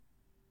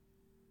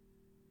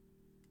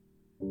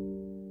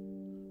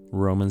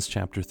Romans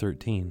chapter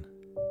 13.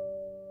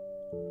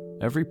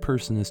 Every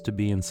person is to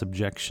be in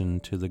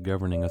subjection to the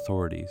governing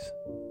authorities.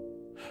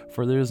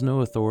 For there is no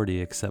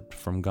authority except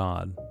from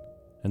God,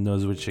 and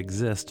those which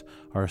exist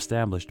are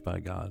established by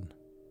God.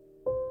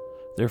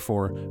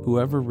 Therefore,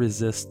 whoever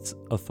resists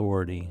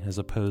authority has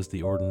opposed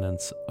the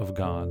ordinance of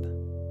God,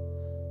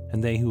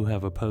 and they who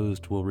have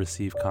opposed will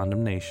receive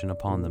condemnation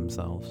upon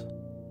themselves.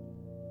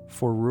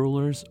 For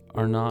rulers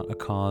are not a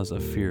cause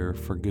of fear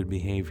for good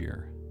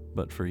behavior,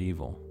 but for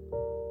evil.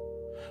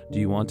 Do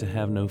you want to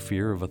have no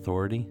fear of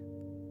authority?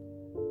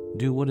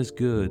 Do what is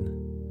good,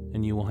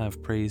 and you will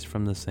have praise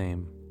from the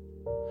same,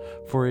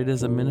 for it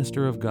is a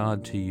minister of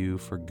God to you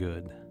for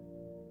good.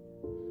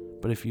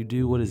 But if you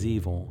do what is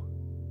evil,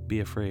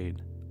 be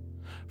afraid,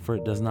 for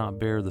it does not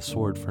bear the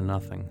sword for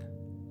nothing.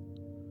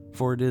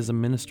 For it is a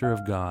minister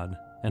of God,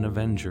 an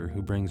avenger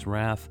who brings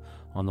wrath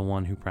on the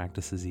one who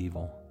practices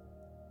evil.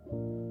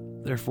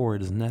 Therefore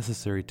it is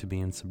necessary to be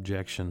in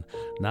subjection,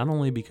 not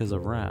only because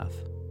of wrath,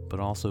 but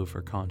also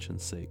for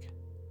conscience sake.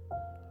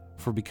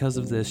 For because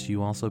of this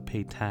you also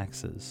pay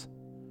taxes.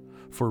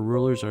 For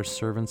rulers are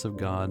servants of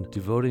God,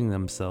 devoting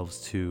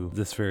themselves to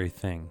this very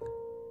thing.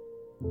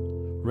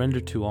 Render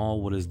to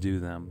all what is due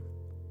them.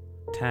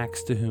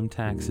 Tax to whom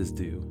tax is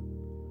due.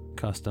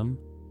 Custom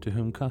to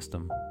whom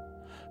custom.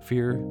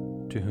 Fear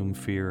to whom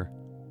fear.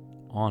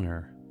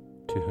 Honor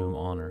to whom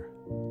honor.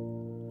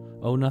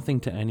 Owe nothing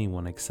to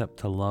anyone except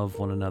to love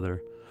one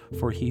another,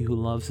 for he who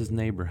loves his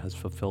neighbor has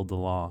fulfilled the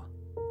law.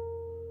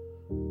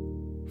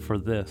 For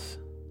this,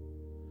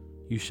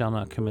 you shall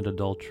not commit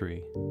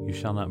adultery, you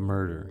shall not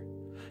murder,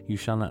 you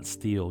shall not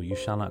steal, you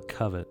shall not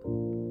covet.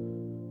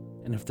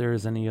 And if there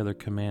is any other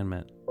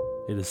commandment,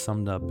 it is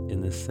summed up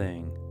in this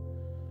saying,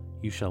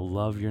 you shall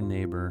love your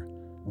neighbor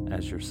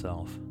as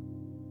yourself.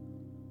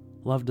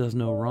 Love does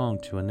no wrong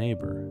to a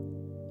neighbor.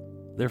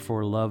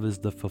 Therefore, love is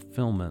the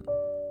fulfillment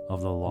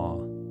of the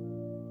law.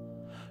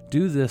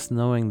 Do this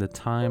knowing the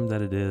time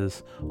that it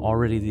is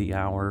already the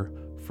hour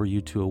for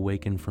you to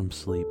awaken from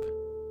sleep.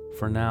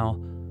 For now,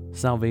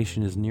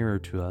 salvation is nearer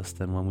to us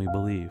than when we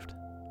believed.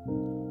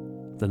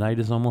 The night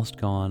is almost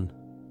gone,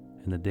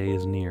 and the day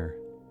is near.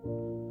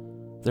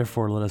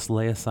 Therefore, let us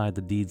lay aside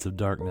the deeds of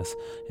darkness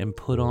and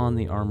put on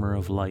the armor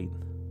of light.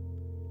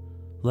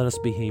 Let us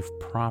behave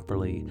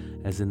properly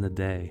as in the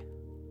day,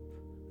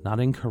 not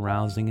in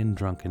carousing and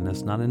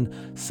drunkenness, not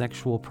in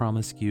sexual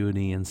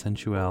promiscuity and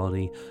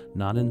sensuality,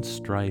 not in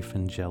strife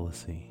and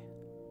jealousy,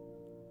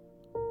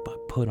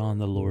 but put on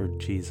the Lord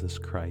Jesus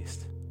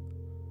Christ,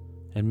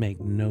 and make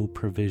no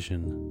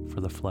provision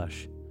for the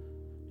flesh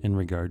in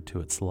regard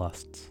to its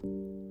lusts.